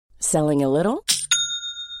Selling a little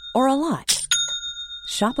or a lot?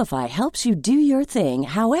 Shopify helps you do your thing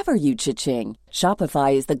however you cha-ching.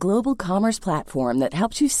 Shopify is the global commerce platform that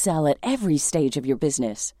helps you sell at every stage of your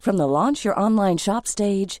business. From the launch your online shop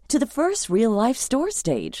stage to the first real-life store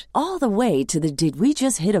stage, all the way to the did we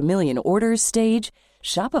just hit a million orders stage.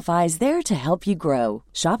 Shopify is there to help you grow.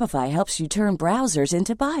 Shopify helps you turn browsers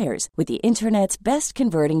into buyers with the internet's best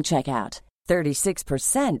converting checkout.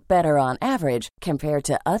 36% better on average compared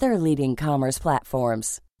to other leading commerce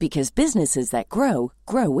platforms. Because businesses that grow,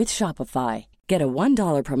 grow with Shopify. Get a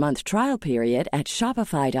 $1 per month trial period at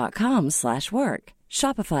shopify.com/work.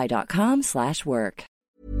 Shopify.com/work.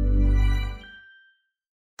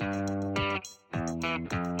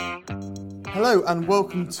 Hello and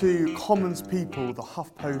welcome to Commons People, the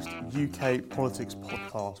HuffPost UK politics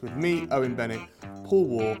podcast with me, Owen Bennett, Paul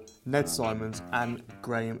Waugh, Ned Simons and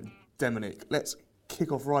Graham Deminick. Let's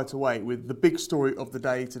kick off right away with the big story of the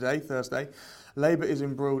day today, Thursday. Labour is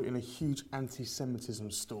embroiled in a huge anti-Semitism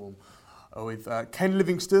storm, with Ken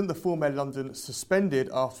Livingstone, the former London, suspended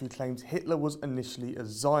after he claimed Hitler was initially a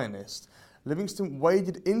Zionist. Livingstone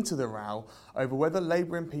waded into the row over whether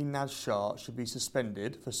Labour MP Naz Shah should be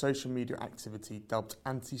suspended for social media activity dubbed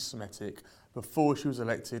anti-Semitic before she was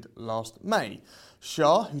elected last May.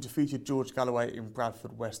 Shah, who defeated George Galloway in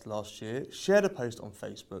Bradford West last year, shared a post on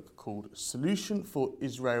Facebook called Solution for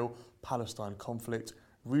Israel-Palestine Conflict,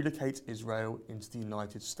 Relocate Israel into the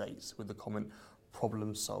United States, with the comment,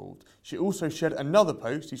 problem solved. She also shared another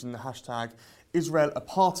post using the hashtag Israel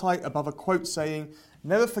Apartheid above a quote saying,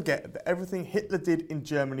 never forget that everything Hitler did in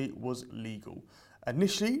Germany was legal.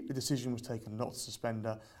 Initially, the decision was taken not to suspend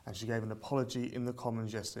her, and she gave an apology in the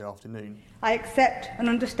Commons yesterday afternoon. I accept and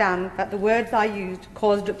understand that the words I used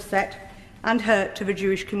caused upset and hurt to the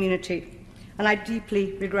Jewish community, and I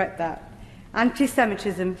deeply regret that.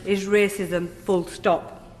 Anti-Semitism is racism, full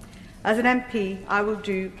stop. As an MP, I will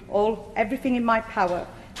do everything in my power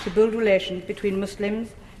to build relations between Muslims,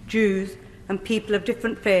 Jews and people of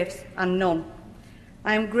different faiths and none.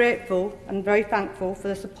 I am grateful and very thankful for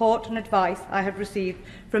the support and advice I have received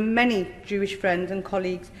from many Jewish friends and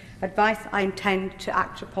colleagues, advice I intend to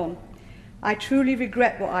act upon. I truly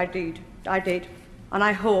regret what I did, and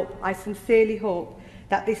I sincerely hope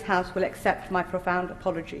that this House will accept my profound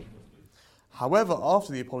apology. However,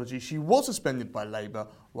 after the apology, she was suspended by Labour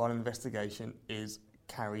while an investigation is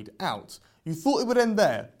carried out. You thought it would end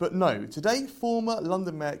there, but no. Today, former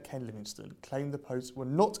London Mayor Ken Livingstone claimed the posts were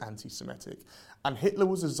not anti-Semitic and Hitler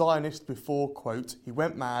was a Zionist before, quote, he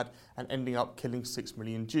went mad and ending up killing 6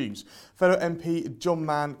 million Jews. Fellow MP John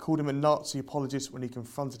Mann called him a Nazi apologist when he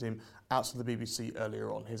confronted him outside the BBC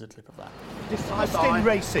earlier on. Here's a clip of that. Disgusting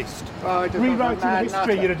racist. Rewriting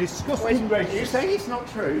history, you're a disgusting racist. You're saying it's not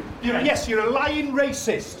true? Yes, you're a lying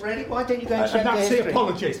racist. Really? Why don't you go and check a Nazi history?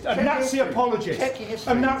 apologist. A Nazi apologist. Check your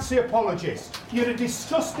history. A Nazi apologist. You're a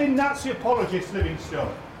disgusting Nazi apologist,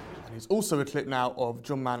 Livingstone. And here's also a clip now of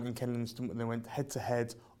John Mann and Ken Livingstone when they went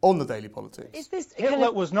head-to-head on the Daily Politics.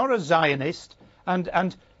 Hitler was not a Zionist,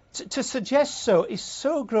 and to suggest so is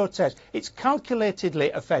so grotesque. It's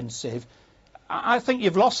calculatedly offensive. I think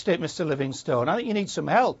you've lost it, Mr. Livingstone. I think you need some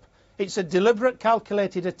help. It's a deliberate,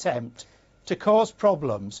 calculated attempt to cause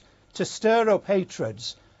problems, to stir up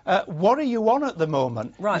hatreds. What are you on at the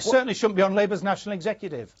moment? Right. You certainly shouldn't be on Labour's National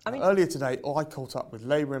Executive. Earlier today, I caught up with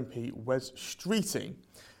Labour MP Wes Streeting.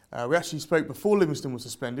 We actually spoke before Livingstone was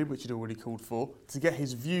suspended, which he'd already called for, to get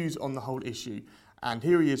his views on the whole issue. And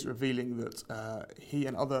here he is revealing that he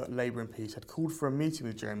and other Labour MPs had called for a meeting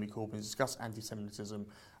with Jeremy Corbyn to discuss anti-Semitism,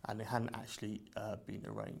 and it hadn't actually been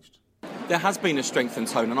arranged. There has been a strengthened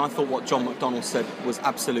tone, and I thought what John McDonnell said was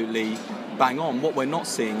absolutely bang on. What we're not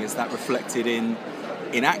seeing is that reflected in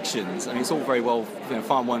actions. I mean, it's all very well,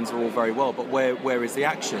 fine ones are all very well, but where is the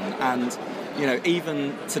action? And,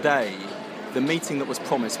 even today, the meeting that was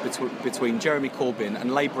promised between Jeremy Corbyn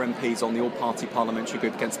and Labour MPs on the all-party parliamentary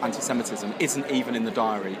group against anti-Semitism isn't even in the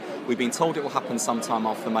diary. We've been told it will happen sometime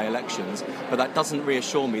after the May elections, but that doesn't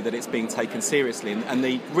reassure me that it's being taken seriously. And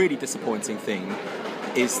the really disappointing thing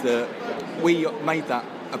is that we made that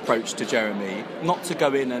approach to Jeremy, not to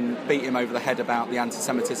go in and beat him over the head about the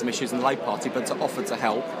anti-Semitism issues in the Labour Party, but to offer to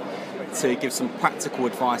help, to give some practical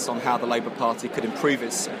advice on how the Labour Party could improve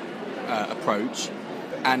its approach.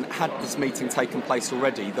 And had this meeting taken place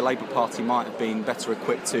already, the Labour Party might have been better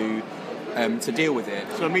equipped to deal with it.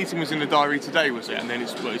 So a meeting was in the diary today, was it? And then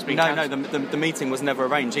it's been cancelled? No, the meeting was never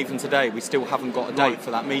arranged. Even today, we still haven't got a date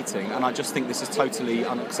for that meeting. And I just think this is totally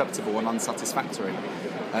unacceptable and unsatisfactory.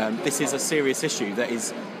 This is a serious issue that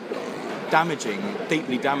is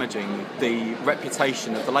deeply damaging the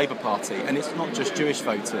reputation of the Labour Party. And it's not just Jewish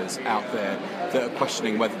voters out there that are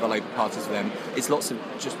questioning whether the Labour Party's for them. It's lots of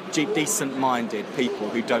just decent-minded people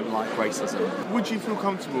who don't like racism. Would you feel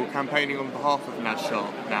comfortable campaigning on behalf of Naz Shah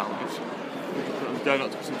now? Going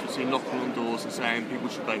up to constituency, knocking on doors and saying people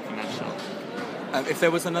should vote for Naz Shah? If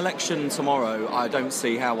there was an election tomorrow, I don't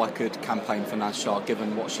see how I could campaign for Naz Shah,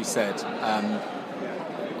 given what she said.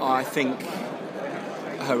 I think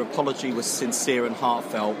her apology was sincere and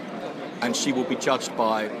heartfelt, and she will be judged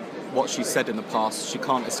by what she said in the past. She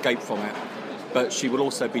can't escape from it, but she will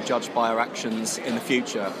also be judged by her actions in the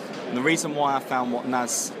future. And the reason why I found what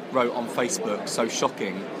Naz wrote on Facebook so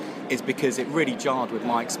shocking is because it really jarred with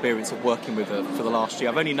my experience of working with her for the last year.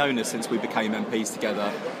 I've only known her since we became MPs together,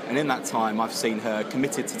 and in that time I've seen her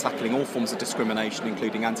committed to tackling all forms of discrimination,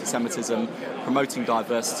 including anti-Semitism, promoting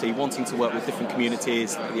diversity, wanting to work with different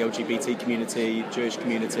communities, the LGBT community, Jewish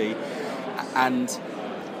community, and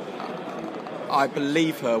I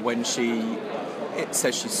believe her when she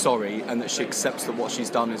says she's sorry and that she accepts that what she's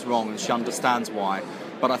done is wrong and she understands why.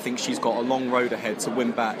 But I think she's got a long road ahead to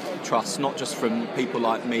win back trust, not just from people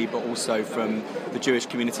like me, but also from the Jewish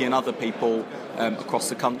community and other people across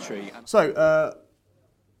the country. So,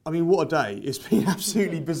 I mean, what a day. It's been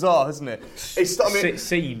absolutely bizarre, hasn't it? It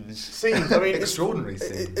seems. I mean, extraordinary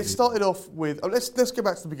scenes. It started off with... let's go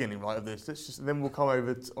back to the beginning, right, of this. Then we'll come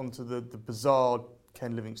over onto the bizarre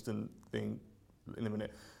Ken Livingstone thing in a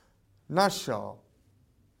minute. Naz Shah,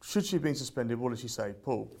 should she have been suspended? What did she say?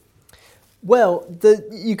 Paul? Well,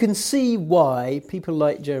 you can see why people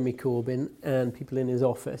like Jeremy Corbyn and people in his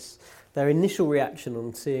office, their initial reaction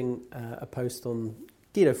on seeing a post on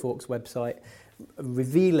Guido Fawkes' website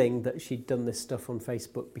revealing that she'd done this stuff on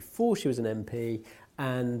Facebook before she was an MP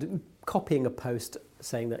and copying a post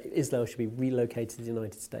saying that Israel should be relocated to the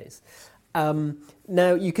United States.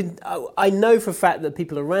 Now, I know for a fact that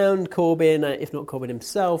people around Corbyn, if not Corbyn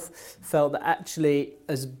himself, felt that actually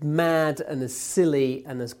as mad and as silly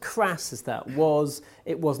and as crass as that was,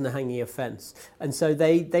 it wasn't a hanging offence. And so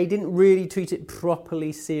they didn't really treat it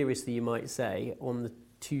properly seriously, you might say, on the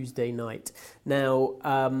Tuesday night. Now,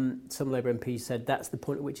 some Labour MPs said that's the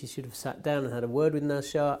point at which he should have sat down and had a word with Naz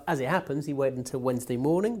Shah. As it happens, he waited until Wednesday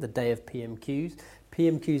morning, the day of PMQs.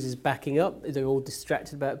 PMQs is backing up. They're all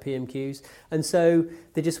distracted about PMQs. And so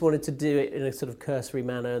they just wanted to do it in a sort of cursory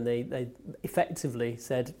manner, and they effectively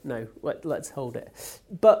said, no, let's hold it.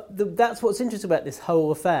 But that's what's interesting about this whole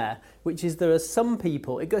affair, which is there are some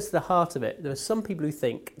people, it goes to the heart of it, there are some people who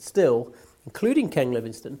think still, including Ken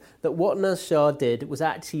Livingstone, that what Naz Shah did was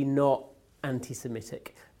actually not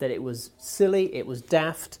anti-Semitic, that it was silly, it was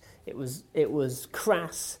daft, it was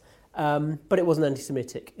crass, but it wasn't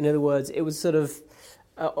anti-Semitic. In other words, it was sort of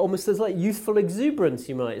almost as like youthful exuberance,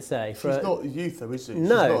 you might say. She's not a youth, though, is she?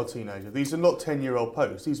 No. She's not a teenager. These are not 10-year-old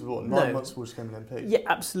posts. These were, 9 months before she became an MP? Yeah,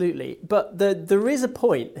 absolutely. But there is a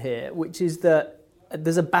point here, which is that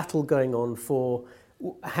there's a battle going on for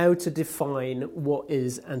how to define what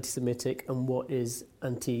is anti-Semitic and what is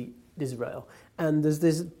anti-Israel. And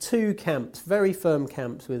there's two camps, very firm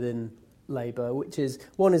camps within Labour, which is,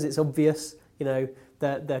 one is it's obvious,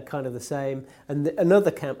 they're kind of the same, and another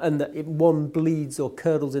camp, and that one bleeds or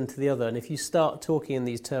curdles into the other. And if you start talking in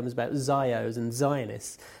these terms about Zios and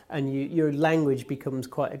Zionists, and your language becomes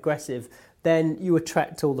quite aggressive, then you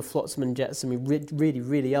attract all the flotsam and jetsam who really,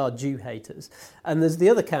 really are Jew haters. And there's the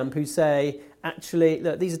other camp who say, actually,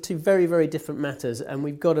 look, these are two very, very different matters, and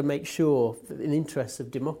we've got to make sure, in the interests of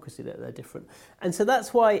democracy, that they're different. And so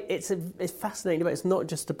that's why it's fascinating debate. It's not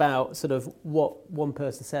just about sort of what one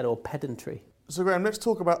person said or pedantry. So, Graham, let's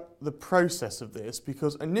talk about the process of this,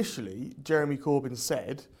 because initially Jeremy Corbyn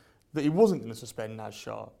said that he wasn't going to suspend Naz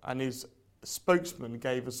Shah, and his spokesman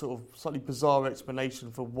gave a sort of slightly bizarre explanation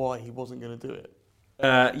for why he wasn't going to do it.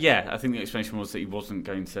 I think the explanation was that he wasn't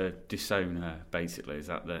going to disown her. Basically, is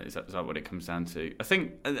that what it comes down to? I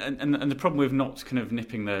think, and the problem with not kind of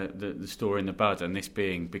nipping the story in the bud, and this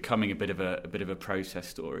becoming a bit of a process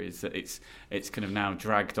story, is that it's kind of now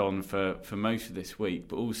dragged on for most of this week,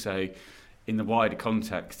 but also in the wider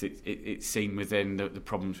context, it's seen within the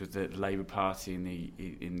problems with the Labour Party in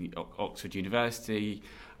the Oxford University.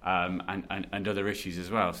 And other issues as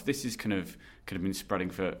well. So this is kind of been spreading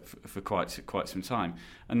for quite some time,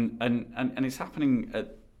 and it's happening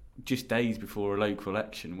at just days before a local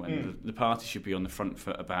election when the party should be on the front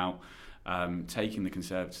foot about taking the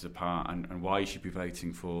Conservatives apart and why you should be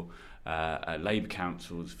voting for Labour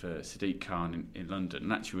councils for Sadiq Khan in London.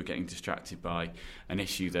 And actually, we're getting distracted by an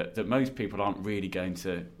issue that most people aren't really going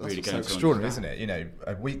to. That's so extraordinary, isn't it?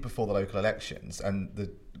 A week before the local elections, and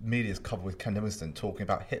the media's covered with Ken Livingstone talking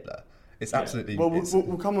about Hitler. It's absolutely... Well,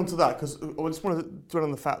 we'll come on to that, because I just wanted to dwell on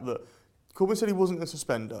the fact that Corbyn said he wasn't going to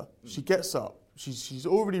suspend her. She gets up, she's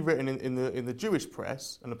already written in the Jewish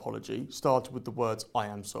press an apology, started with the words "I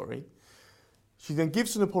am sorry." She then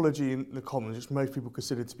gives an apology in the Commons, which most people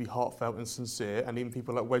consider to be heartfelt and sincere, and even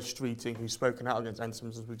people like Wes Streeting, who's spoken out against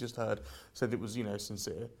anti-Semitism, as we just heard, said it was,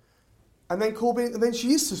 sincere. And then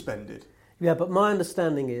she is suspended. Yeah, but my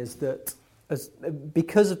understanding is that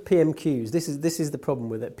because of PMQs, this is the problem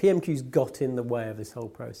with it. PMQs got in the way of this whole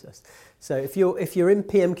process. So if you're in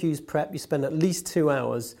PMQ's prep, you spend at least 2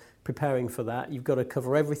 hours preparing for that. You've got to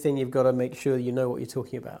cover everything. You've got to make sure you know what you're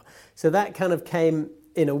talking about. So that kind of came,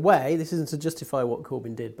 in a way, this isn't to justify what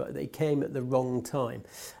Corbyn did, but they came at the wrong time.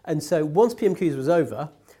 And so once PMQs was over,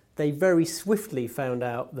 they very swiftly found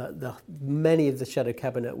out that many of the shadow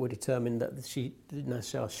cabinet were determined that Naz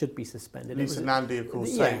Shah should be suspended. Lisa Nandy, of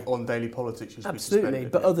course, saying on Daily Politics she should be suspended. Absolutely,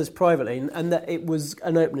 but others privately, and that it was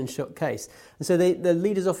an open and shut case. And so the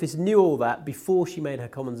leader's office knew all that before she made her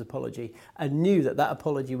Commons apology, and knew that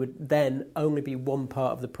apology would then only be one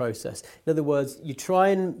part of the process. In other words, you try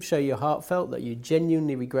and show you're heartfelt, that you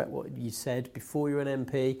genuinely regret what you said before you're an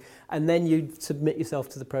MP, and then you submit yourself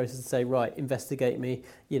to the process and say, right, investigate me,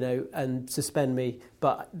 and suspend me.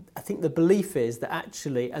 But I think the belief is that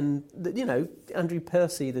actually, and Andrew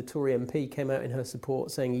Percy, the Tory MP, came out in her support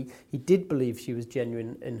saying he did believe she was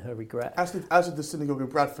genuine in her regret. As did the synagogue in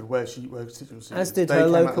Bradford, where constituency as did her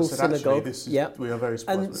local said, synagogue. We are very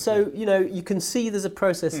surprised. And so, you can see there's a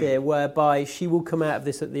process here whereby she will come out of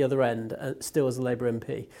this at the other end, still as a Labour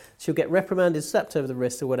MP. She'll get reprimanded, slapped over the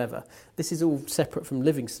wrist or whatever. This is all separate from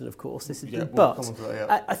Livingston, of course.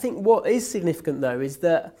 I think what is significant, though, is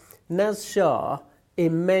that Naz Shah,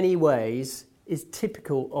 in many ways, is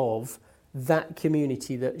typical of that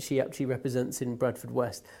community that she actually represents in Bradford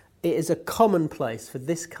West. It is a commonplace for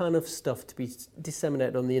this kind of stuff to be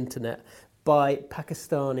disseminated on the internet by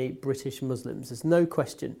Pakistani British Muslims. There's no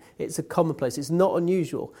question. It's a commonplace. It's not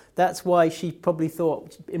unusual. That's why she probably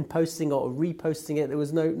thought in posting it or reposting it, there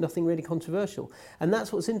was nothing really controversial. And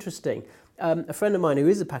that's what's interesting. A friend of mine who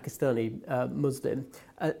is a Pakistani Muslim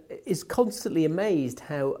is constantly amazed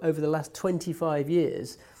how over the last 25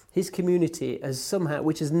 years his community has somehow,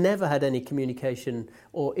 which has never had any communication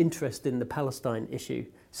or interest in the Palestine issue,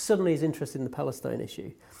 suddenly is interested in the Palestine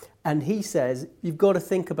issue. And he says, you've got to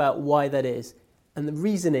think about why that is. And the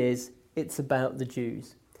reason is, it's about the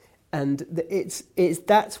Jews. And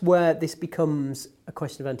that's where this becomes a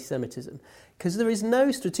question of anti-Semitism. Because there is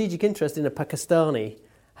no strategic interest in a Pakistani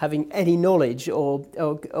having any knowledge or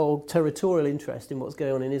territorial interest in what's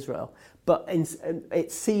going on in Israel. But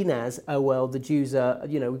it's seen as, the Jews are,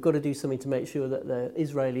 we've got to do something to make sure that the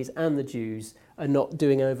Israelis and the Jews are not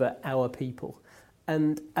doing over our people.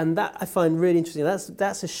 And that I find really interesting.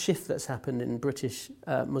 That's a shift that's happened in British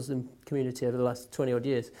Muslim community over the last 20-odd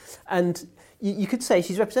years. And you could say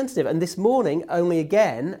she's representative. And this morning, only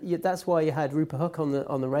again, that's why you had Rupa Huq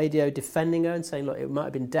on the radio defending her and saying, look, it might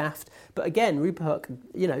have been daft. But again, Rupa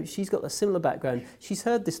Huq, she's got a similar background. She's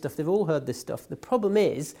heard this stuff. They've all heard this stuff. The problem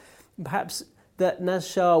is, perhaps, that Naz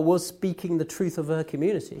Shah was speaking the truth of her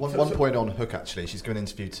community. One point on Huq, actually, she's given an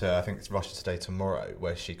interview to, I think it's Russia Today tomorrow,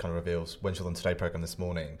 where she kind of reveals, when she was on the Today programme this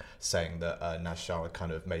morning, saying that Naz Shah had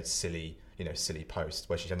kind of made silly posts,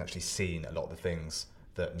 where she hadn't actually seen a lot of the things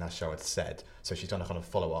that Naz Shah had said. So she's done a kind of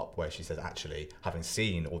follow-up where she says, actually, having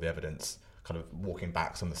seen all the evidence, kind of walking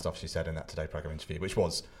back some of the stuff she said in that Today programme interview, which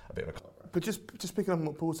was a bit of a... But just picking up on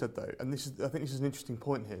what Paul said, though, and I think this is an interesting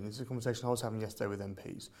point here, and this is a conversation I was having yesterday with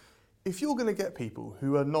MPs. If you're going to get people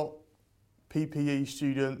who are not PPE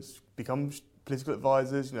students, become political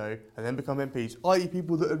advisors, and then become MPs, i.e.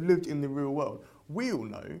 people that have lived in the real world, we all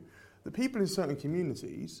know that people in certain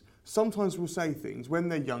communities sometimes will say things when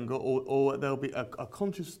they're younger or there'll be a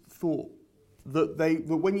conscious thought that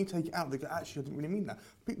when you take it out, they go, actually, I didn't really mean that.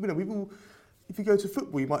 People, if you go to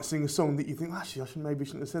football, you might sing a song that you think, actually, maybe I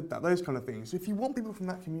shouldn't have said that, those kind of things. So if you want people from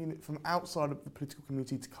that community, from outside of the political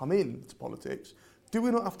community to come into politics, do we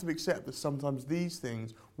not have to accept that sometimes these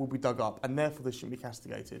things will be dug up and therefore they shouldn't be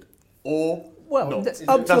castigated? Or not?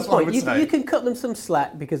 Up to a point, you can cut them some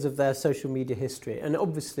slack because of their social media history. And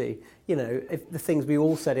obviously, if the things we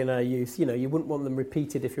all said in our youth, you wouldn't want them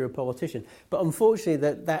repeated if you're a politician. But unfortunately,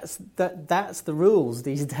 that's the rules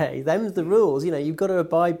these days. Them's the rules. You've got to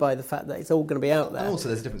abide by the fact that it's all going to be out there. And also,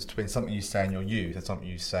 there's a difference between something you say in your youth and something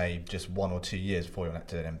you say just 1 or 2 years before you're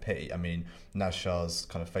elected an MP. I mean, Naz Shah's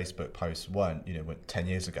kind of Facebook posts weren't 10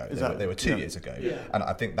 years ago. Exactly. They were 2 years ago. Yeah. And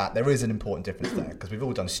I think that there is an important difference there, because we've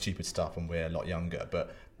all done stupid stuff when we're a lot younger,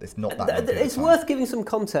 but it's not that. It's worth giving some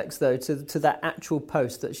context, though, to that actual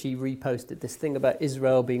post that she reposted, this thing about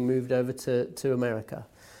Israel being moved over to America.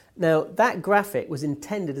 Now, that graphic was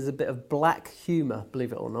intended as a bit of black humour,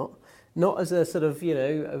 believe it or not. not as a sort of,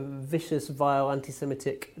 a vicious, vile,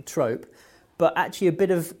 anti-Semitic trope, but actually a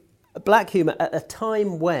bit of black humour at a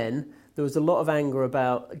time when there was a lot of anger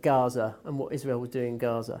about Gaza and what Israel was doing in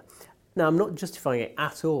Gaza. Now, I'm not justifying it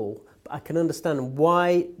at all, but I can understand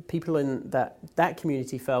why people in that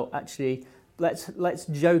community felt, actually, let's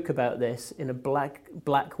joke about this in a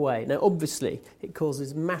black way. Now, obviously, it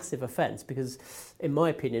causes massive offence because, in my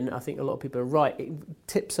opinion, I think a lot of people are right. It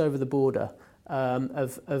tips over the border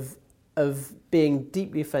of being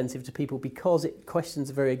deeply offensive to people because it questions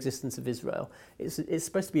the very existence of Israel. It's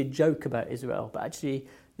supposed to be a joke about Israel, but actually,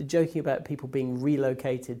 they're joking about people being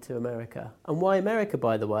relocated to America. And why America,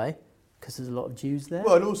 by the way? Because there's a lot of Jews there.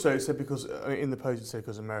 Well, and also it said because in the Post it said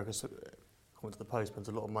because America, according to the Post, spends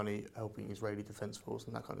a lot of money helping Israeli Defence Force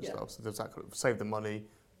and that kind of stuff. So does that kind of save the money,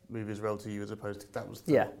 move Israel to you as opposed to that was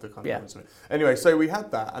the kind of answer. Anyway, so we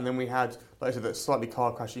had that, and then we had, like I said, that slightly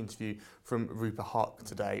car crash interview from Rupert Huck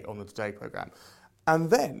today on the Today programme. And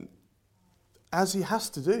then, as he has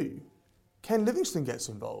to do, Ken Livingstone gets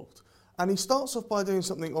involved. And he starts off by doing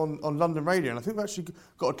something on London Radio, and I think we've actually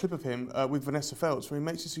got a clip of him with Vanessa Feltz, where he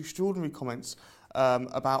makes these extraordinary comments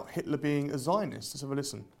about Hitler being a Zionist. Let's have a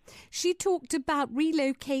listen. She talked about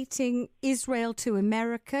relocating Israel to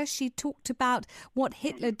America. She talked about what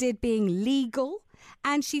Hitler did being legal.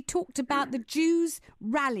 And she talked about the Jews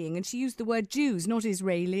rallying, and she used the word Jews, not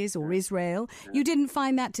Israelis or Israel. You didn't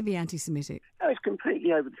find that to be anti-Semitic? No, it's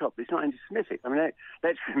completely over the top. It's not anti-Semitic. I mean,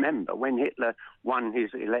 let's remember when Hitler won his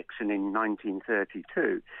election in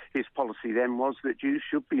 1932, his policy then was that Jews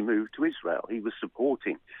should be moved to Israel. He was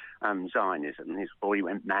supporting Zionism. His boy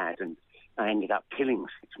went mad and ended up killing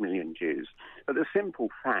 6 million Jews. But the simple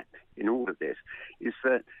fact in all of this is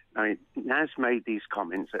that Naz made these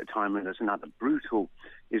comments at a time when there's another brutal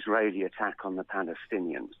Israeli attack on the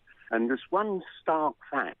Palestinians. And there's one stark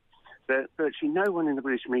fact that virtually no one in the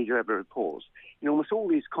British media ever reports. In almost all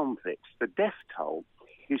these conflicts, the death toll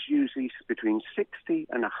is usually between 60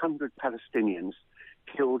 and 100 Palestinians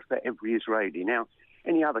killed for every Israeli. Now,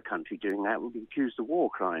 any other country doing that would be accused of war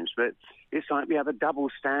crimes, but it's like we have a double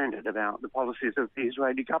standard about the policies of the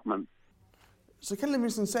Israeli government. So Ken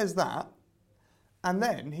Livingstone says that, and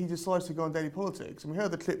then he decides to go on Daily Politics. And we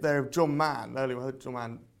heard the clip there of John Mann. Earlier we heard John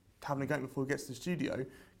Mann having a go before he gets to the studio.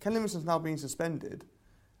 Ken Livingstone's now being suspended.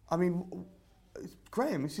 I mean,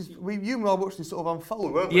 Graham, you and I watched this sort of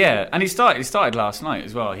unfold, weren't we? Yeah, and it started last night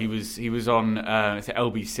as well. He was on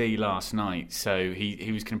LBC last night, so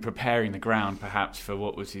he was kind of preparing the ground perhaps for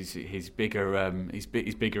what was his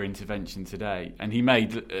bigger intervention today. And he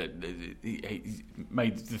made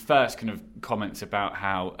the first kind of comments about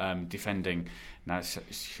how defending Naz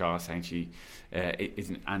Shah, saying she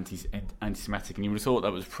isn't anti-Semitic, and you would have thought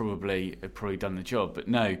that was probably done the job. But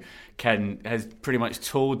no, Ken has pretty much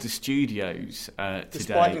toured the studios today.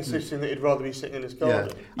 Despite insisting that he'd rather be sitting in his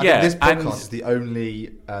garden. Yeah, this podcast is the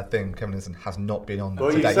only thing Ken Livingstone has not been on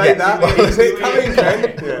today. You say that. Is it coming,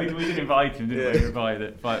 Ken? We did invite him, didn't we,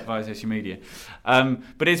 via social media.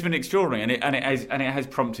 But it's been extraordinary, and it has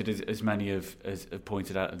prompted, as many have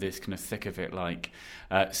pointed out, this kind of thick of it like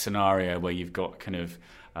scenario where you've got kind of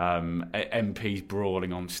MPs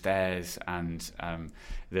brawling on stairs and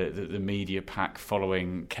the media pack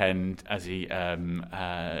following Ken as he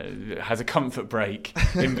has a comfort break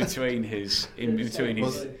in between his being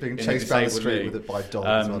chased down the street with it by dogs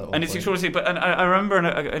as well. And it's extraordinary. But I remember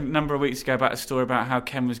a number of weeks ago about a story about how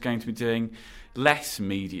Ken was going to be doing less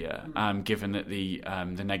media, given that the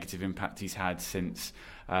negative impact he's had since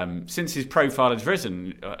his profile has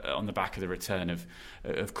risen on the back of the return of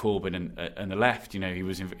Corbyn and the left. You know, he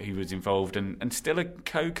was involved and still a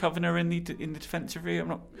co-governor in the Defence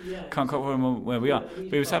Review. Can't quite remember where we are, but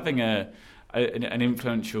he was having an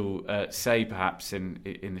influential say perhaps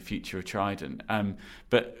in the future of Trident.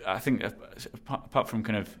 But I think apart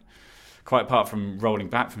from rolling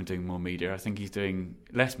back from doing more media, I think he's doing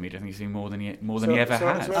less media. I think he's doing more than he ever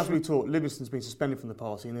has. So as we talk, Livingstone's been suspended from the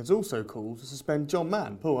party, and there's also calls to suspend John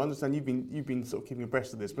Mann. Paul, I understand you've been sort of keeping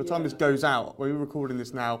abreast of this. By the time this goes out, we're recording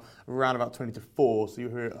this now around about 20 to 4, so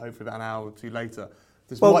you'll hear it hopefully about an hour or two later.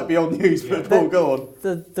 This might be old news, but Paul, go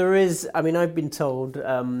on. There is, I mean, I've been told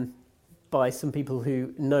by some people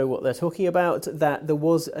who know what they're talking about that there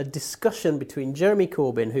was a discussion between Jeremy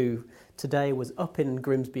Corbyn, who today was up in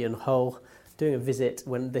Grimsby and Hull doing a visit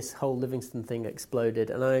when this whole Livingstone thing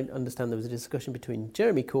exploded, and I understand there was a discussion between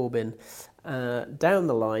Jeremy Corbyn down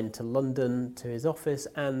the line to London to his office,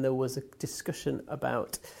 and there was a discussion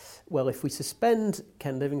about, well, if we suspend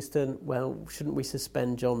Ken Livingstone, well, shouldn't we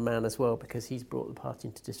suspend John Mann as well, because he's brought the party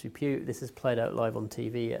into disrepute, this is played out live on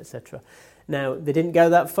TV, etc. Now, they didn't go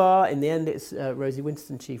that far. In the end, it's Rosie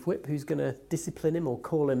Winston, Chief Whip, who's going to discipline him or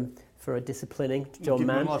call him for a disciplining John Give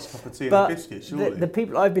Mann. him a nice cup of tea But and a biscuit, surely. the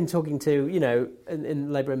people I've been talking to,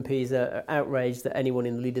 in Labour MPs are outraged that anyone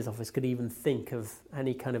in the leader's office could even think of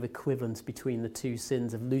any kind of equivalence between the two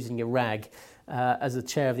sins of losing your rag as the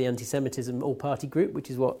chair of the anti-Semitism all-party group, which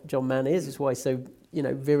is what John Mann is. It's why he's so,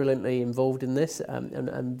 virulently involved in this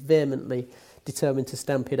and vehemently determined to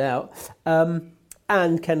stamp it out.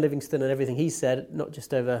 And Ken Livingstone and everything he said, not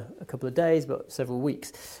just over a couple of days, but several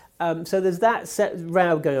weeks. So there's that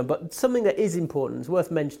row going on. But something that is important, worth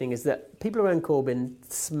mentioning, is that people around Corbyn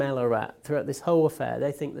smell a rat throughout this whole affair.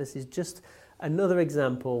 They think this is just another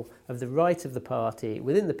example of the right of the party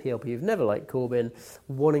within the PLP, who've never liked Corbyn,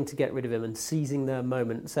 wanting to get rid of him and seizing their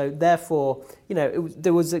moment. So therefore,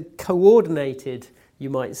 there was a coordinated,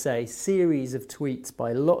 you might say, series of tweets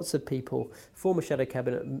by lots of people, former Shadow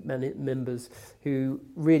Cabinet members, who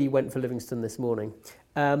really went for Livingstone this morning.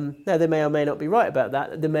 Now, they may or may not be right about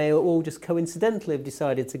that. They may all just coincidentally have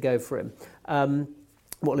decided to go for him.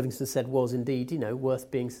 What Livingstone said was indeed,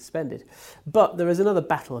 worth being suspended. But there is another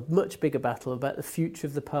battle, a much bigger battle, about the future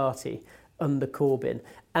of the party under Corbyn.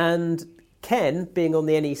 And Ken, being on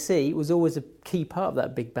the NEC, was always a key part of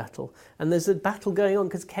that big battle. And there's a battle going on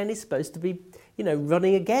because Ken is supposed to be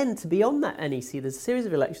running again to be on that NEC. There's a series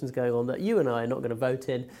of elections going on that you and I are not going to vote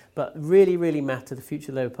in, but really, really matter the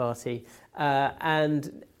future of the Labour Party.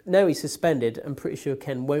 And now he's suspended. I'm pretty sure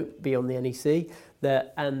Ken won't be on the NEC.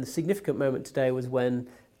 And the significant moment today was when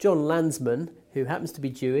John Landsman, who happens to be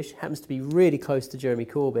Jewish, happens to be really close to Jeremy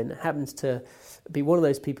Corbyn, happens to be one of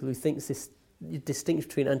those people who thinks this distinction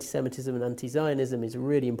between anti-Semitism and anti-Zionism is a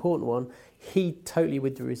really important one. He totally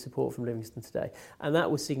withdrew his support from Livingstone today, and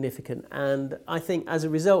that was significant. And I think as a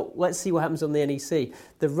result, let's see what happens on the NEC.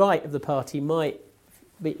 The right of the party might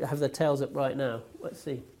have their tails up right now. Let's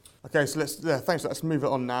see. Okay, so thanks. Let's move it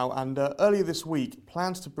on now. And earlier this week,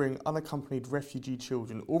 plans to bring unaccompanied refugee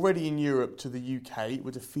children already in Europe to the UK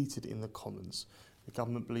were defeated in the Commons. The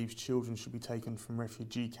government believes children should be taken from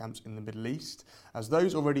refugee camps in the Middle East, as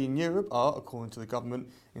those already in Europe are, according to the government,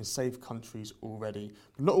 in safe countries already.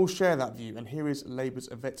 But not all share that view, and here is Labour's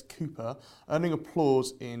Yvette Cooper earning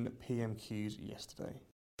applause in PMQs yesterday.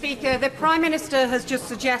 Speaker, the Prime Minister has just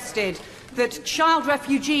suggested that child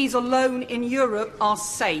refugees alone in Europe are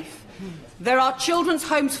safe. There are children's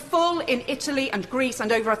homes full in Italy and Greece,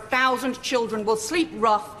 and over 1,000 children will sleep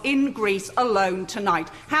rough in Greece alone tonight.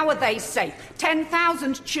 How are they safe?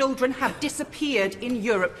 10,000 children have disappeared in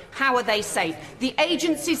Europe. How are they safe? The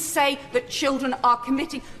agencies say that children are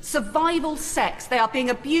committing survival sex. They are being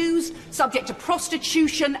abused, subject to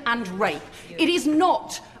prostitution and rape. It is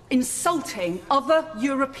not insulting other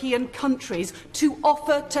European countries to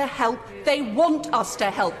offer to help. They want us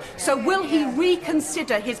to help. So will he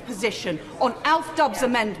reconsider his position on Alf Dubb's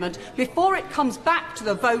amendment before it comes back to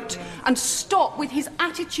the vote and stop with his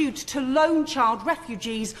attitude to lone child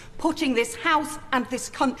refugees, putting this House and this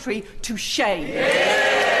country to shame?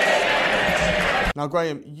 Now,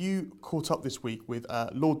 Graham, you caught up this week with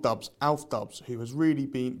Lord Dubbs, Alf Dubbs, who has really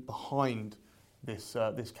been behind this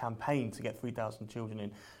campaign to get 3,000 children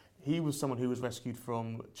in. He was someone who was rescued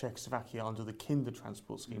from Czechoslovakia under the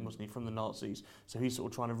Kindertransport scheme, wasn't he, from the Nazis? So he's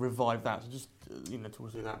sort of trying to revive that. So just, talk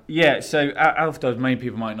us through that. Yeah, so Alf Dubbs, many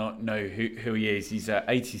people might not know who he is. He's an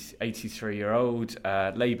 83-year-old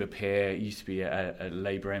Labour peer, used to be a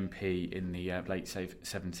Labour MP in the late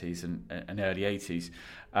 70s and early 80s.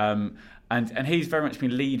 And he's very much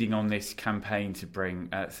been leading on this campaign to bring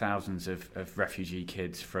thousands of refugee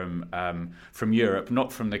kids from Europe,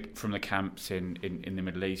 not from the camps in the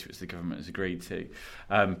Middle East, which the government has agreed to,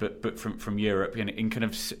 but from Europe in kind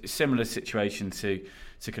of similar situation to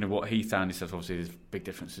kind of what he found himself. Obviously, there's big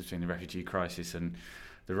differences between the refugee crisis and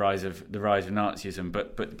the rise of Nazism,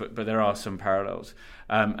 but there are some parallels.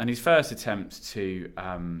 And his first attempt to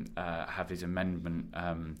have his amendment.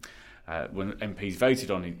 When MPs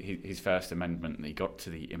voted on his first amendment and he got to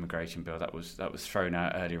the immigration bill, that was thrown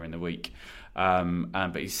out earlier in the week.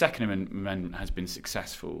 But his second amendment has been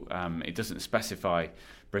successful. It doesn't specify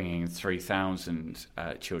bringing 3,000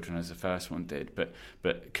 children as the first one did, but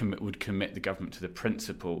would commit the government to the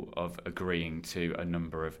principle of agreeing to a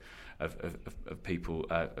number of people,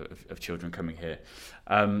 of children coming here.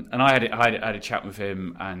 And I had a chat with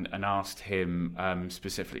him and asked him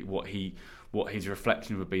specifically what his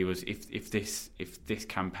reflection would be was if this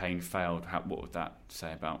campaign failed, what would that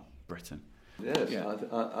say about Britain? Yes, yeah.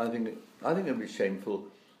 I think it'd be shameful,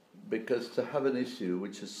 because to have an issue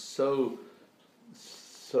which is so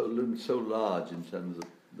large in terms of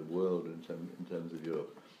the world, in terms of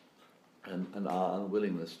Europe, and our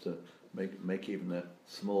unwillingness to make even a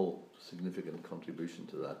small significant contribution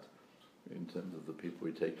to that, in terms of the people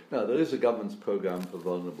we take. Now, there is a government's programme for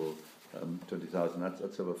vulnerable, 20,000.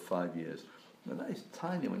 That's over 5 years. And that is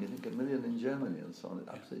tiny when you think 1 million in Germany and so on. It's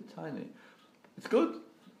absolutely tiny. It's good.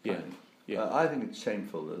 Yeah. Tiny. Yeah. I think it's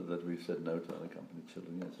shameful that we've said no to unaccompanied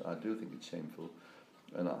children. Yes, I do think it's shameful.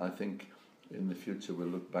 And I think in the future we'll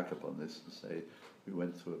look back upon this and say we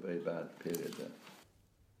went through a very bad period there.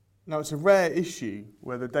 Now, it's a rare issue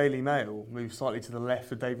where the Daily Mail moves slightly to the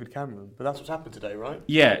left of David Cameron, but that's what's happened today, right?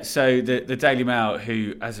 Yeah, so the Daily Mail,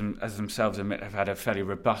 who, as themselves admit, have had a fairly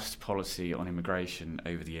robust policy on immigration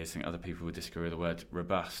over the years. I think other people would disagree with the word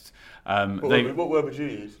robust. What word would you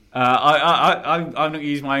use? I'm not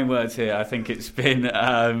using my own words here. I think it's been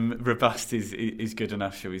robust is good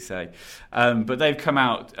enough, shall we say? But they've come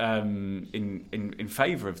out in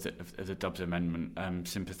favour of the Dubs Amendment,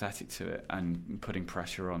 sympathetic to it, and putting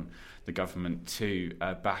pressure on the government to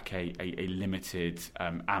back a limited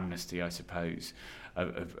amnesty, I suppose,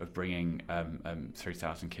 of bringing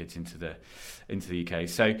 3,000 kids into the UK.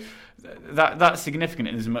 So that's significant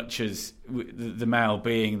in as much as the Mail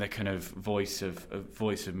being the kind of voice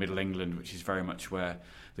of Middle England, which is very much where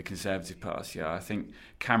the Conservative Party are. I think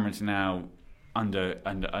Cameron's now under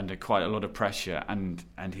quite a lot of pressure, and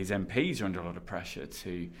his MPs are under a lot of pressure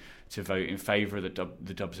to vote in favour of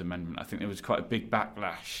the Dubs Amendment. I think there was quite a big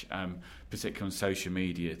backlash, particularly on social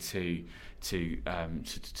media, to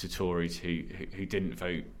Tories who didn't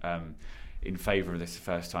vote in favour of this the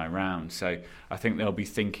first time round. So I think they'll be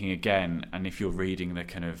thinking again. And if you're reading the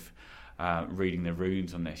kind of reading the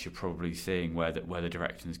runes on this, you're probably seeing where the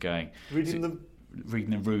direction's going. Reading the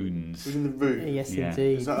runes. Reading the runes. Yes, yeah.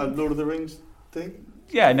 indeed. Is that a Lord of the Rings thing?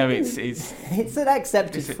 Yeah, no, it's an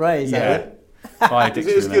accepted phrase. Yeah. Is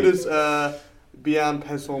it as good as Bien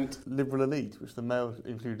Pesant Liberal Elite, which the Mail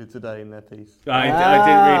included today in their piece? I did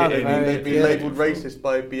read it. They've been labelled racist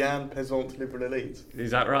by Bien Pesant Liberal Elite.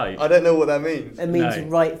 Is that right? I don't know what that means. It means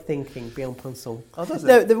right thinking, bien pensant. Oh, does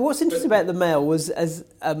it? No, what's interesting about the Mail was as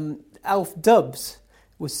Alf Dubs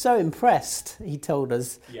was so impressed, he told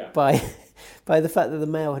us, by the fact that the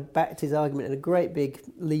Mail had backed his argument in a great big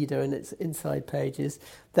leader in its inside pages,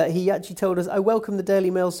 that he actually told us, I welcome the Daily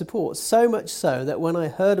Mail's support, so much so that when I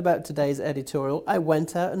heard about today's editorial, I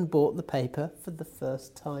went out and bought the paper for the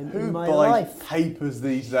first time in my life. Who buys papers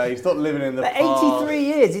these days? Stop living in the past. 83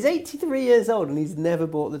 years. He's 83 years old and he's never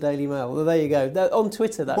bought the Daily Mail. Well, there you go. On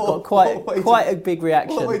Twitter, that got quite a big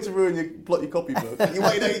reaction. What a way to ruin your copybook. You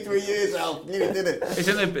waited 83 years, Alf. You did it.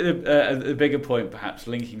 Isn't the bigger point, perhaps,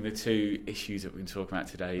 linking the two issues that we've been talking about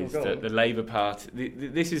today, is that the Labour Party...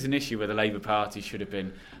 This is an issue where the Labour Party should have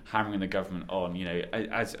been hammering the government on. You know,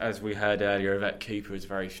 as we heard earlier, Yvette Cooper is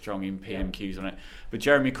very strong in PMQs on it, but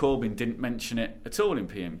Jeremy Corbyn didn't mention it at all in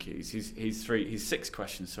PMQs. His 6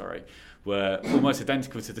 questions, were almost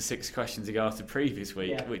identical to the 6 questions he asked the previous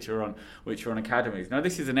week, which were on academies. Now,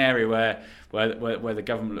 this is an area where the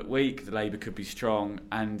government look weak, the Labour could be strong,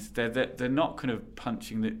 and they're not kind of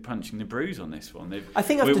punching the bruise on this one. I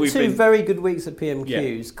think after two very good weeks at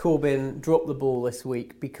PMQs, Corbyn dropped the ball this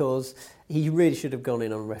week because he really should have gone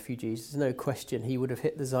in on refugees. There's no question. He would have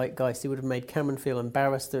hit the zeitgeist. He would have made Cameron feel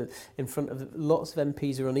embarrassed in front of lots of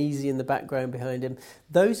MPs who are uneasy in the background behind him.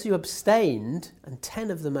 Those who abstained, and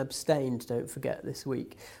 10 of them abstained, don't forget, this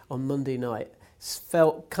week on Monday night,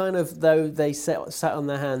 felt kind of though they sat on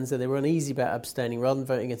their hands and they were uneasy about abstaining rather than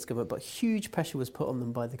voting against government, but huge pressure was put on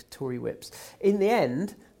them by the Tory whips. In the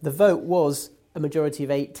end, the vote was a majority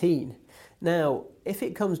of 18. Now,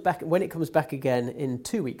 when it comes back again in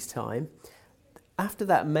 2 weeks' time, after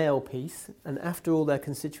that Mail piece and after all their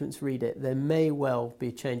constituents read it, there may well be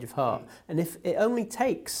a change of heart. And if it only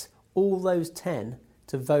takes all those 10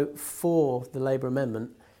 to vote for the Labour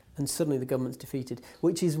amendment, and suddenly the government's defeated,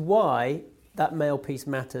 which is why that Mail piece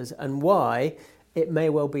matters and why it may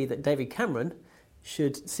well be that David Cameron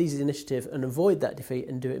should seize his initiative and avoid that defeat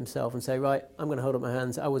and do it himself and say, right, I'm going to hold up my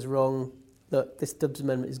hands, I was wrong, look, this Dubs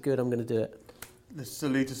amendment is good, I'm going to do it. This will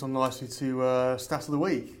lead us on nicely to Stat of the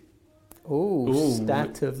Week. Ooh,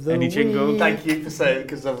 Stat of the Any Week. jingle? Thank you for saying,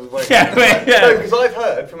 because I was waiting. Yeah. No, because I've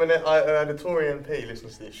heard from an editorial MP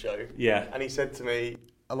listens to this show, and he said to me,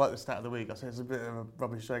 I like the Stat of the Week. I said, it's a bit of a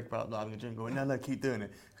rubbish joke about not having a jingle. And no, keep doing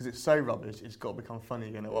it. Because it's so rubbish, it's got to become funny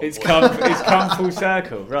again at one point. It's come full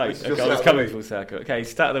circle. Right, okay, I was coming full circle. Okay,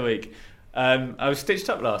 Stat of the Week. I was stitched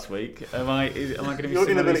up last week. Am I going to be Your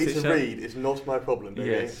inability stitched to up? read is not my problem,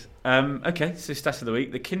 Yes. Okay, so Stat of the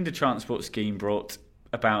Week. The Kinder Transport Scheme brought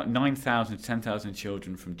about 9,000 to 10,000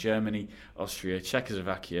 children from Germany, Austria,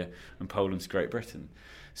 Czechoslovakia and Poland to Great Britain.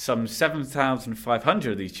 Some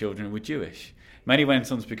 7,500 of these children were Jewish. Many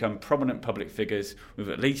went on to become prominent public figures, with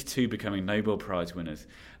at least 2 becoming Nobel Prize winners.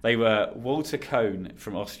 They were Walter Kohn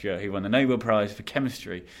from Austria, who won the Nobel Prize for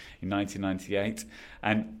Chemistry in 1998,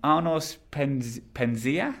 and Arnos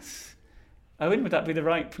Penzias. Owen, would that be the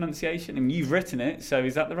right pronunciation? I mean, you've written it, so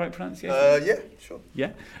is that the right pronunciation? Yeah, sure.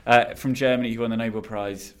 Yeah. From Germany, who won the Nobel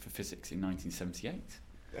Prize for Physics in 1978.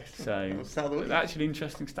 So, actually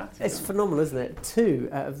interesting stats. It's phenomenal, isn't it? 2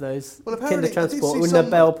 out of those Well, Kindertransport were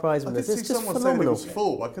Nobel Prize winners. I It's did see just someone saying it phenomenal. was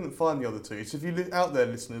 4, but I couldn't find the other 2. So if you out there,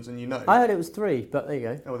 listeners, and you know... I heard it was 3, but there you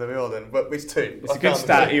go. Oh, well, there we are then. But it's 2. It's a good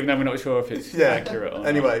stat, even though we're not sure if it's accurate or not.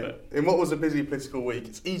 Anyway, in what was a busy political week,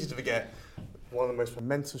 it's easy to forget one of the most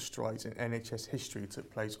momentous strides in NHS history took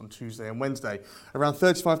place on Tuesday and Wednesday. Around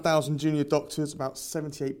 35,000 junior doctors, about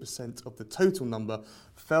 78% of the total number,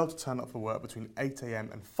 failed to turn up for work between 8 a.m.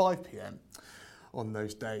 and 5 p.m. on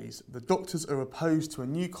those days. The doctors are opposed to a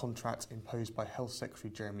new contract imposed by Health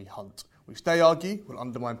Secretary Jeremy Hunt, which they argue will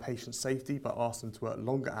undermine patient safety by asking them to work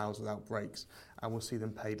longer hours without breaks and will see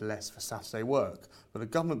them paid less for Saturday work. But the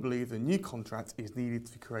government believe the new contract is needed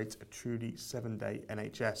to create a truly 7-day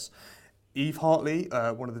NHS. Eve Hartley,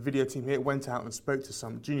 one of the video team here, went out and spoke to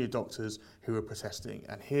some junior doctors who were protesting,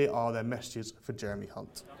 and here are their messages for Jeremy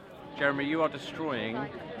Hunt. Jeremy, you are destroying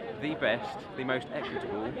the best, the most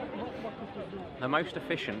equitable, the most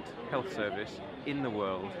efficient health service in the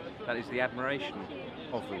world. That is the admiration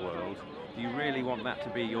of the world. Do you really want that to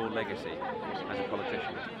be your legacy as a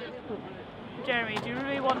politician? Jeremy, do you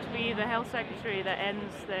really want to be the health secretary that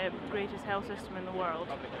ends the greatest health system in the world?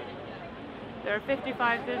 There are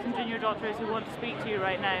 55,000 junior doctors who want to speak to you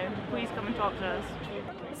right now. Please come and talk to us.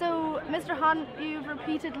 So, Mr. Hunt, you've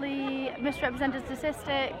repeatedly misrepresented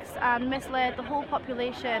statistics and misled the whole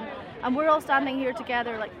population, and we're all standing here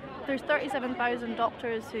together. Like, there's 37,000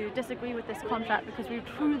 doctors who disagree with this contract because we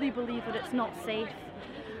truly believe that it's not safe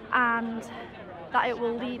and that it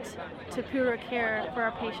will lead to poorer care for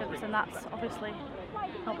our patients, and that's obviously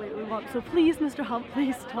not what we want. So please, Mr. Hunt,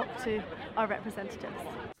 please talk to our representatives.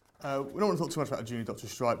 We don't want to talk too much about a junior doctor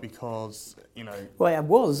strike because, you know... Well, it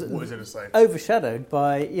was what is it to say? Overshadowed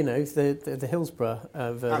by, you know, the Hillsborough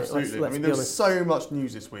verdict. Absolutely. Let's there was honest. so much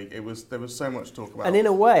news this week. There was so much to talk about. And in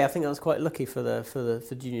a way, I think that was quite lucky for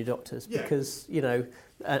the junior doctors because, you know,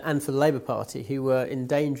 and for the Labour Party, who were in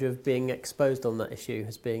danger of being exposed on that issue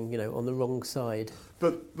as being, you know, on the wrong side.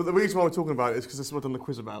 But the reason why we're talking about it is because this is what I've done the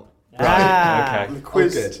quiz about. Right. Okay. The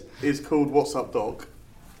quiz is called What's Up, Doc?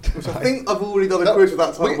 Which I think I've already done a quiz with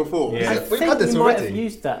that title before. Yeah. We've had this already. Have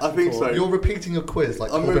used that I think so. You're repeating your quiz like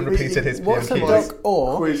Corbyn repeated his What's Up, PMQs. Doc?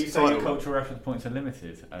 Or quiz title. Cultural reference points are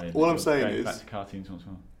limited. All I'm saying going is back to cartoons once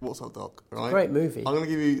more. What's Up, Doc? Right? Great movie. I'm going to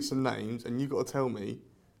give you some names, and you've got to tell me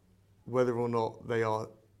whether or not they are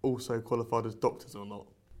also qualified as doctors or not.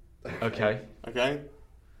 Okay. Okay.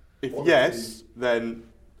 If yes, then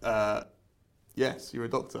yes, you're a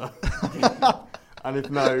doctor. And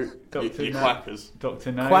if no, you're quackers.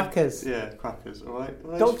 Doctor No. Quackers. Yeah, quackers. All right.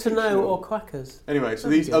 Well, Doctor No or quackers. Anyway, so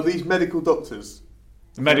are these medical doctors?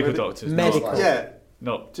 Medical doctors. Medical. Yeah.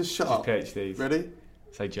 Not just shut just up. PhDs. Ready?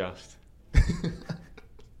 Say just.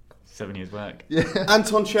 7 years work. Yeah.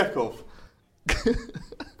 Anton Chekhov.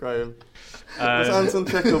 Graham. Is Anton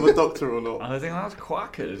Chekhov a doctor or not? I think that's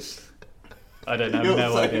quackers. I don't know.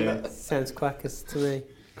 No idea. Sounds quackers to me.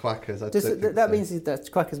 Quackers. That means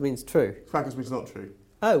that quackers means true. Quackers means not true.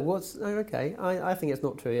 Oh, okay. I think it's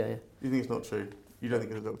not true. Yeah. You think it's not true? You don't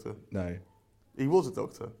think he's a doctor? No. He was a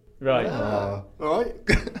doctor. Right. All right.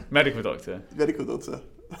 Medical doctor. Medical doctor.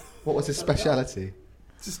 What was his speciality?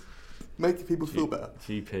 Just making people feel better.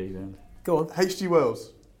 GP then. Go on. H.G.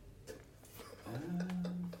 Wells.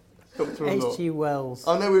 Doctor or not? H.G. Wells.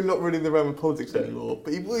 I know we're not really in the realm of politics anymore,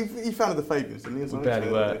 but he founded the Fabians, didn't he? We barely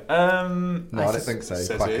were. No, I don't think so.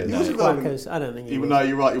 Quackers. Quackers. I don't think he was. No,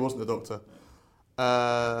 you're right. He wasn't a doctor.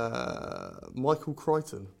 Michael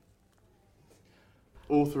Crichton,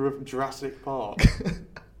 author of Jurassic Park.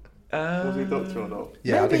 Was he a doctor or not?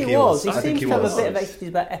 Yeah, maybe I think he was. I He think seems to have a bit of expertise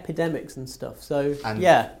about epidemics and stuff. So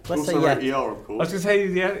yeah, let's say yeah. ER, of course. I was going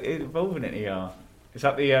to say involving in ER. Is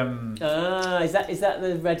that the is that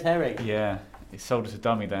the red herring? Yeah, he sold us a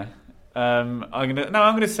dummy there. I'm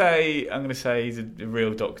gonna say he's a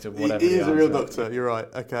real doctor. Whatever. He is a real doctor. You're right.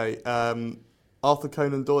 Okay. Arthur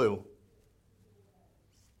Conan Doyle,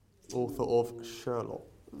 author of Sherlock.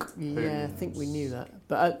 Yeah, I think we knew that,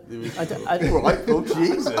 but I right. Well,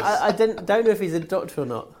 Jesus. I don't know if he's a doctor or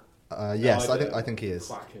not. Yes, I think he is.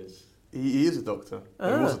 Quackers. He is a doctor. He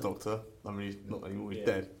was a doctor. I mean, he's not anymore. He's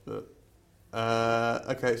dead. But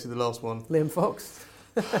okay, so the last one. Liam Fox.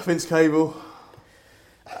 Vince Cable.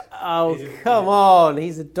 Oh, come on.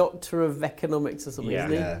 He's a doctor of economics or something,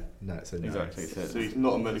 isn't he? Yeah, no, it's Exactly. So he's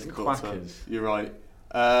not a medical doctor. Quackers. You're right.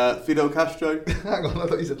 Fidel Castro. Hang on, I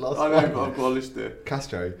thought you said last I one. know, but I've got a list here.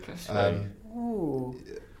 Castro. Ooh.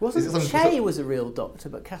 Is it Wasn't something- Che was a real doctor,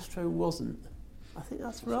 but Castro wasn't. I think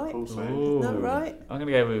that's right. Cool saying. Isn't that right? I'm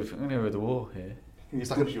going to go with the war here.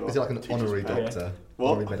 Is it like an honorary doctor?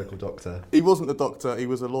 What? Honorary medical doctor? He wasn't a doctor, he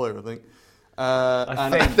was a lawyer, I think.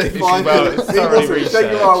 I And think finally, it's he thoroughly wasn't,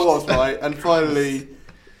 researched. where I was, right? And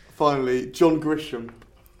finally, John Grisham.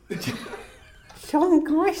 John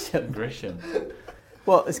Grisham? Grisham.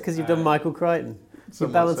 What, it's because you've done Michael Crichton? You're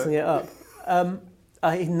Someone balancing said. it up.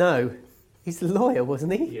 No. He's a lawyer,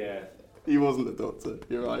 wasn't he? Yeah. He wasn't a doctor,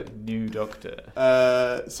 you're right. New doctor.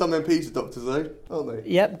 Some MPs are doctors, though, aren't they?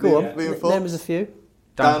 Yep, go on. Liam Fox. Name us a few.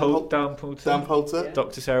 Dan Poulter. Dan Poulter.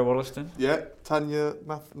 Dr. Sarah Wollaston. Yeah. Tanya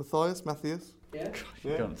Mathias. Yeah.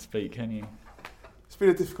 You can't speak, can you? It's been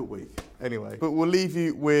a difficult week, anyway. But we'll leave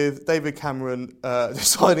you with David Cameron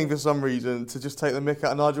deciding for some reason to just take the mick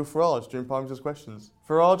out of Nigel Farage during Prime Minister's questions.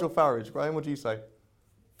 Farage or Farage? Graham, what do you say?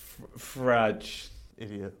 Farage.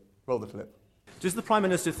 Idiot. Roll the clip. Does the Prime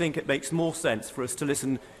Minister think it makes more sense for us to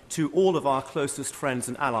listen to all of our closest friends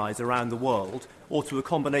and allies around the world, or to a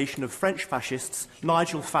combination of French fascists,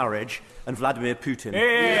 Nigel Farage and Vladimir Putin?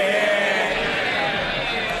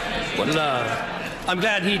 Well, I'm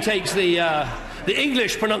glad he takes the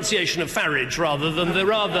English pronunciation of Farage rather than the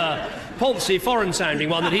rather poncy foreign-sounding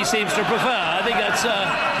one that he seems to prefer. I think that's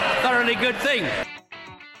a thoroughly good thing.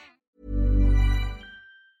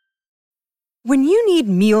 When you need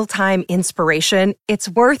mealtime inspiration, it's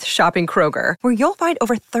worth shopping Kroger, where you'll find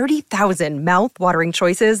over 30,000 mouth-watering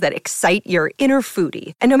choices that excite your inner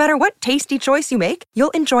foodie. And no matter what tasty choice you make,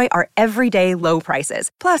 you'll enjoy our everyday low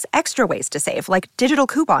prices, plus extra ways to save, like digital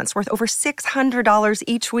coupons worth over $600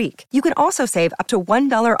 each week. You can also save up to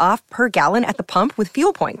 $1 off per gallon at the pump with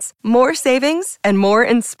fuel points. More savings and more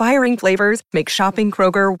inspiring flavors make shopping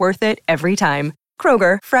Kroger worth it every time.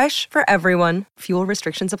 Kroger, fresh for everyone. Fuel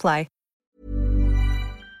restrictions apply.